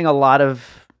doing a lot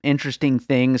of interesting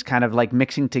things, kind of like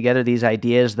mixing together these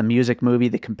ideas: the music movie,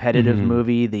 the competitive Mhm.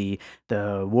 movie,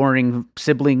 the warring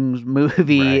siblings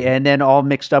movie, Right. and then all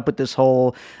mixed up with this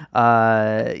whole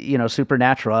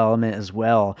supernatural element as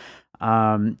well.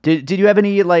 Did you have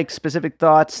any like specific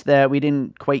thoughts that we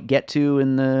didn't quite get to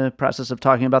in the process of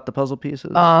talking about the puzzle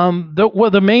pieces?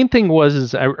 The main thing was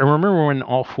is I remember when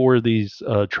all four of these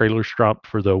trailers dropped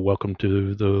for the Welcome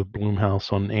to the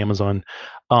Bloomhouse on Amazon.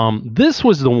 This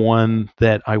was the one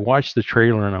that I watched the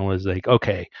trailer and I was like,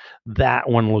 okay, that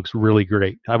one looks really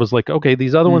great. I was like, okay,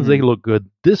 these other ones they Hmm. look good.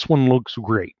 This one looks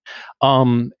great.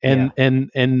 Yeah.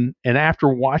 And after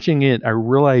watching it, I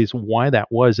realized why that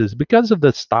was is because of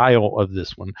the style of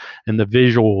this one and the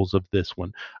visuals of this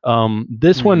one.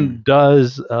 This one Hmm.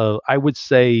 does, I would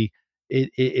say,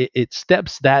 it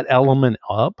steps that element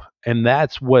up, and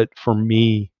that's what for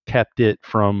me kept it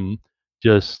from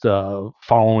just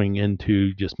falling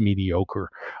into just mediocre.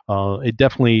 It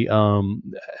definitely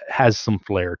has some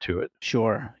flair to it.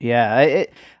 Sure. Yeah.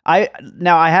 I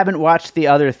now I haven't watched the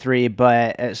other three,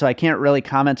 but so I can't really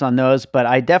comment on those. But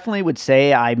I definitely would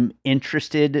say I'm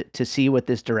interested to see what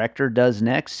this director does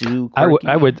next. Sue Quirky.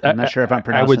 I'm not sure if I'm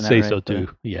I would pronouncing that say right, so but too.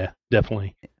 Yeah,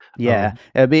 definitely. yeah, Um,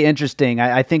 it'd be interesting.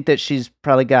 I think that she's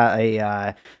probably got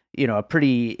a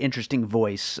pretty interesting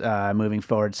voice moving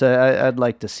forward. So I'd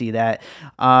like to see that.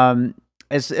 Um,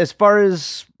 as far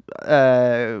as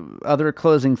other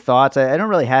closing thoughts, I don't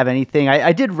really have anything.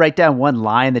 I did write down one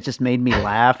line that just made me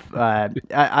laugh.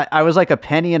 I was like a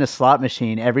penny in a slot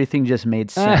machine. Everything just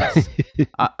made sense.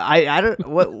 I don't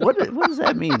what does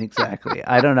that mean exactly?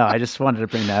 I don't know. I just wanted to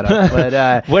bring that up,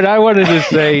 but what I wanted to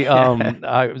say,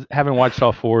 I haven't watched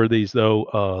all four of these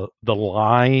though. The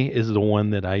Lie is the one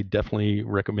that I definitely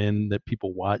recommend that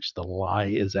people watch. The Lie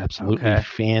is absolutely okay.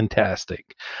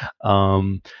 fantastic.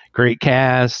 Um, Great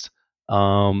cast.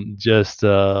 Just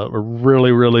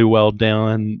really, really well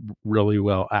done, really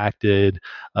well acted.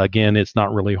 Again, it's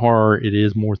not really horror; it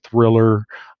is more thriller,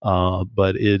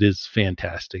 but it is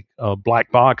fantastic.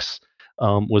 Black Box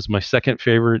was my second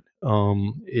favorite.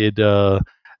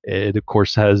 It of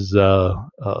course has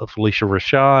Felicia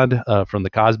Rashad from the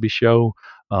Cosby Show.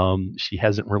 She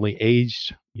hasn't really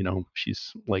aged.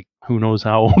 She's like who knows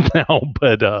how old now,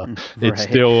 but it's Right.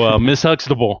 still Miss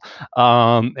Huxtable,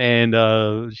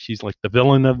 and she's like the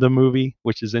villain of the movie,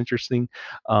 which is interesting.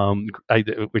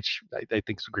 Which I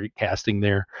think is great casting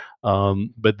there.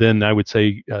 But then I would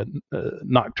say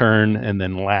Nocturne, and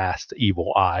then last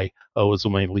Evil Eye was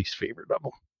my least favorite of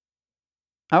them.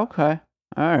 Okay.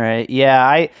 All right. Yeah,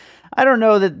 I don't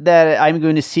know that I'm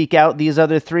going to seek out these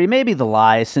other three. Maybe The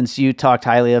Lie, since you talked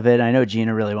highly of it. I know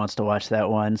Gina really wants to watch that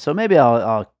one, so maybe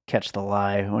I'll catch The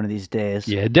Lie one of these days.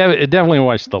 Yeah, definitely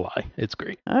watch The Lie. It's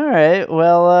great. All right.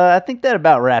 Well, I think that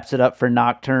about wraps it up for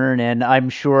Nocturne, and I'm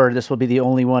sure this will be the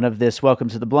only one of this Welcome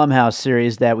to the Blumhouse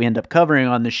series that we end up covering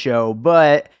on the show.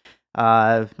 But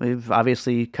we've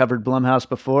obviously covered Blumhouse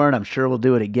before, and I'm sure we'll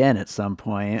do it again at some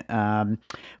point.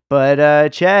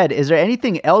 But Chad, is there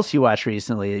anything else you watched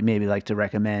recently that you maybe like to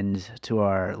recommend to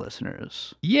our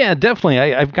listeners? Yeah, definitely.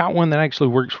 I've got one that actually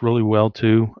works really well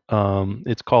too.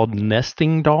 It's called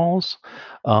Nesting Dolls.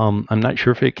 I'm not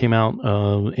sure if it came out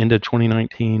end of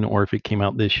 2019 or if it came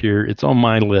out this year. It's on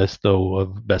my list though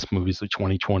of best movies of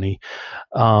 2020.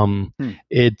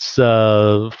 It's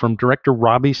from director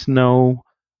Robbie Snow.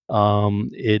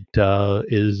 It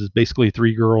is basically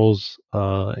three girls,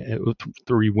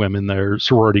 three women, they're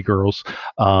sorority girls,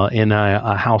 in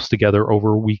a house together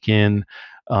over a weekend.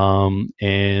 And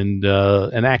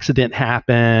an accident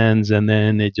happens, and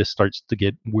then it just starts to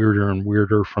get weirder and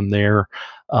weirder from there.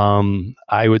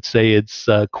 I would say it's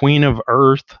Queen of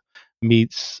Earth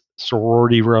meets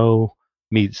Sorority Row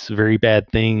meets Very Bad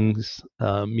Things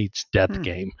meets Death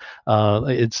Game.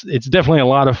 It's definitely a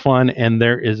lot of fun, and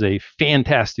there is a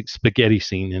fantastic spaghetti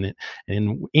scene in it.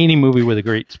 And any movie with a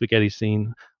great spaghetti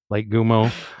scene like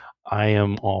Gumo, I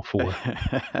am all for.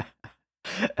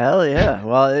 Hell yeah.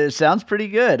 Well, it sounds pretty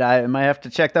good. I might have to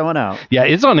check that one out. Yeah,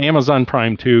 it's on Amazon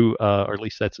Prime too, or at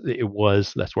least that's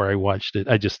where I watched it.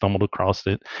 I just stumbled across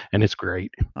it, and it's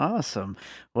great. Awesome.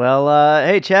 Well,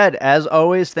 hey Chad, as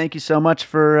always, thank you so much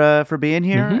for being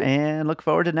here, and look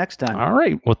forward to next time. All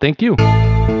right. Well, thank you.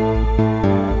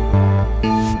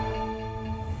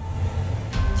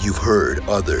 You've heard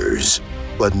others,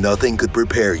 but nothing could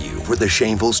prepare you for the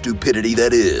shameful stupidity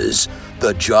that is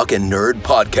the Jock and Nerd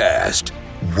Podcast.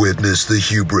 Witness the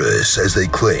hubris as they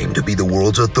claim to be the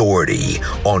world's authority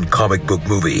on comic book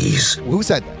movies. Who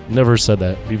said that? Never said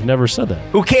that. We've never said that.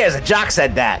 Who cares? A jock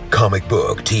said that. Comic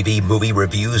book, TV, movie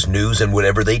reviews, news, and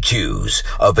whatever they choose.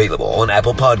 Available on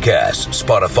Apple Podcasts,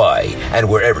 Spotify, and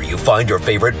wherever you find your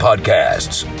favorite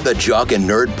podcasts. The Jock and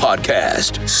Nerd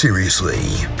Podcast. Seriously,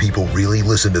 people really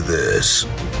listen to this.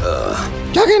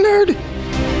 Jock and Nerd.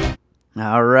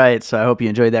 All right, so I hope you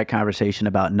enjoyed that conversation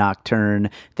about Nocturne.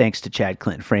 Thanks to Chad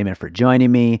Clinton Freeman for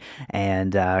joining me.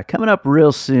 And coming up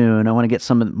real soon, I want to get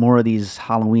some more of these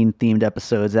Halloween-themed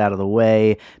episodes out of the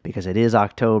way because it is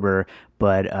October.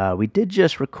 But we did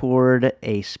just record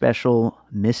a special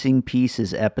Missing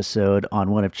Pieces episode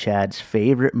on one of Chad's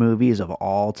favorite movies of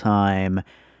all time,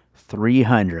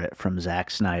 300 from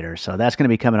Zack Snyder. So that's going to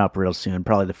be coming up real soon,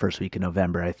 probably the first week of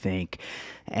November, I think.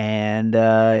 And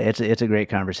it's a great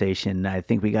conversation. I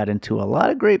think we got into a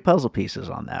lot of great puzzle pieces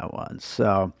on that one.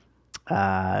 So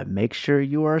make sure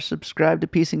you are subscribed to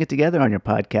Piecing It Together on your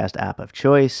podcast app of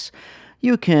choice.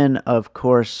 You can, of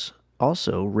course,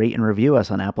 also rate and review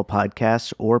us on Apple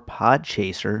Podcasts or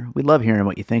Podchaser. We love hearing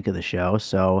what you think of the show,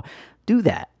 so do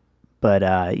that. But,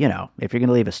 if you're going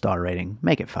to leave a star rating,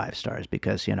 make it 5 stars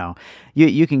because,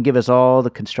 you can give us all the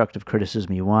constructive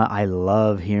criticism you want. I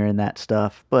love hearing that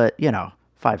stuff. But,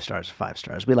 5 stars are 5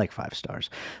 stars. We like 5 stars.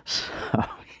 So,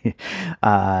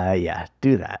 yeah,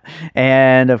 do that.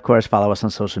 And, of course, follow us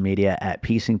on social media at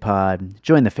Piecing Pod.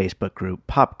 Join the Facebook group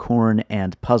Popcorn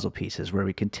and Puzzle Pieces, where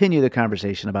we continue the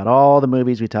conversation about all the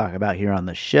movies we talk about here on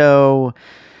the show.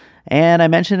 And I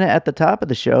mentioned it at the top of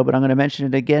the show, but I'm going to mention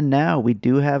it again now. We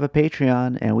do have a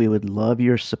Patreon, and we would love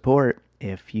your support.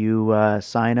 If you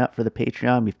sign up for the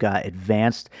Patreon, we've got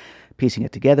advanced Piecing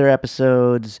It Together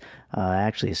episodes.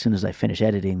 Actually, as soon as I finish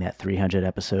editing that 300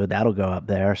 episode, that'll go up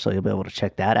there, so you'll be able to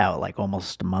check that out like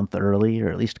almost a month early, or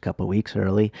at least a couple weeks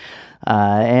early.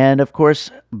 And, of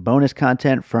course, bonus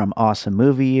content from Awesome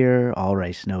Movie Year, All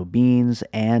Rice No Beans,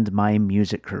 and my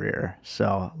music career. So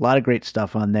a lot of great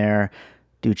stuff on there.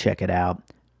 Do check it out.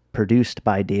 produced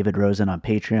by David Rosen on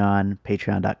Patreon,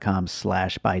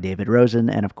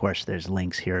 patreon.com/bydavidrosen. And of course, there's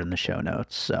links here in the show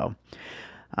notes. So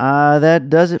that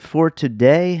does it for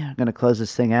today. I'm going to close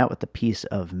this thing out with a piece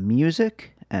of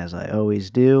music, as I always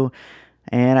do.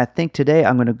 And I think today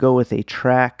I'm going to go with a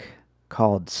track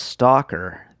called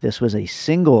Stalker. This was a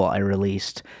single I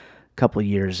released a couple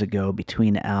years ago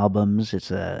between albums.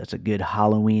 It's a good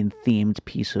Halloween-themed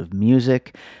piece of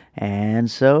music,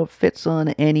 and so it fits on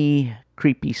any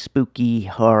creepy, spooky,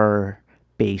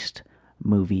 horror-based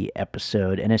movie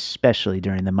episode, and especially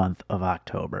during the month of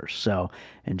October. So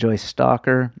enjoy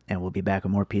Stalker, and we'll be back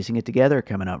with more Piecing It Together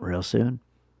coming up real soon.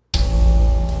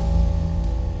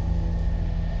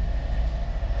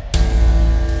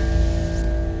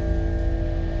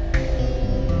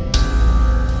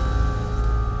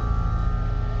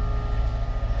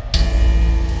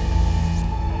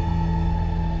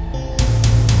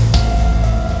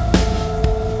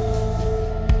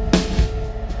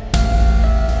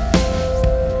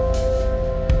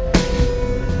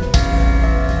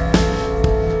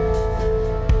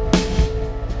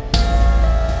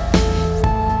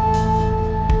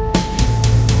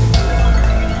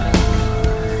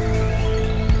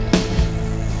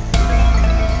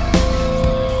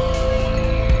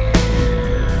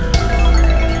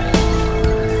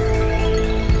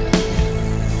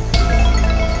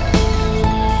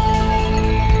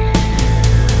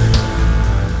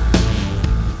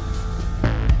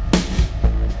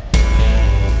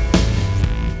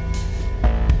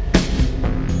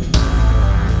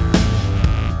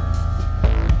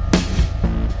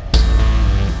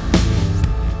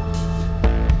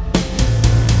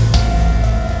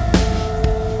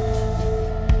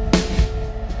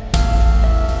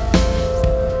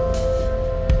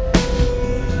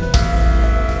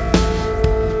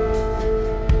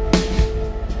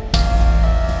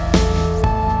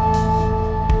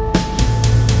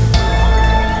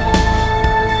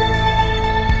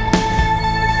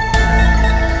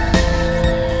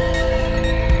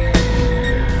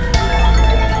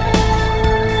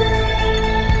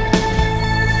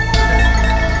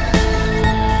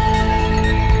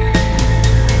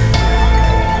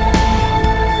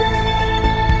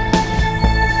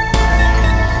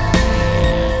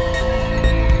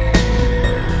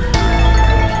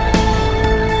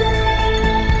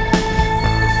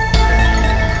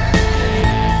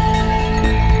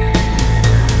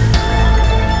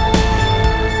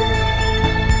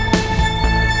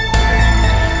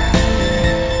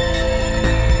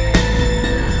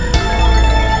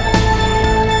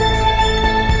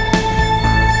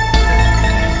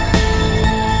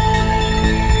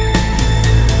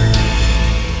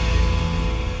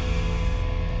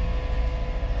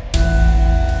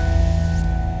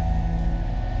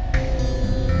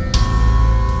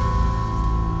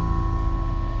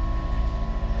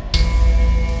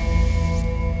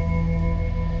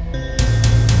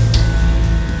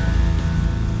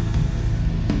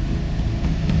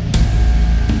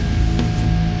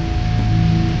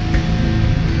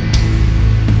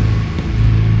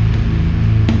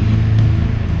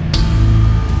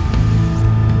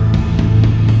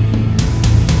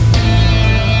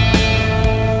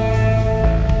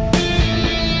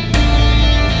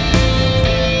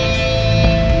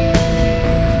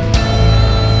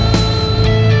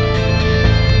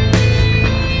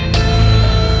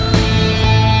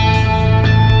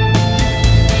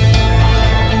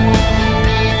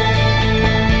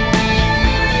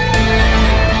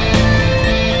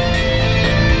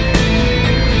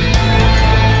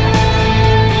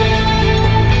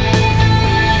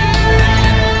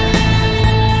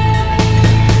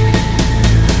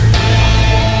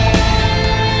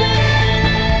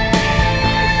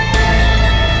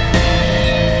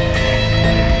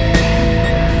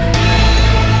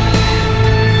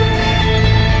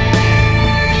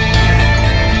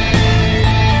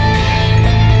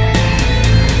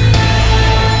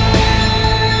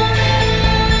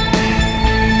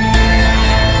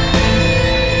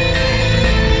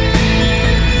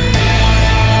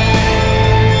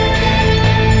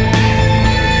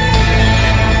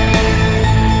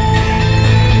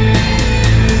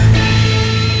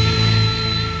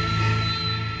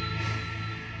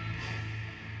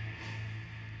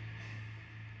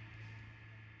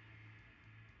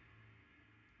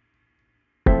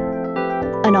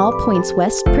 An All Points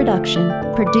West production,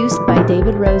 produced by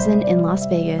David Rosen in Las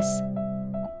Vegas.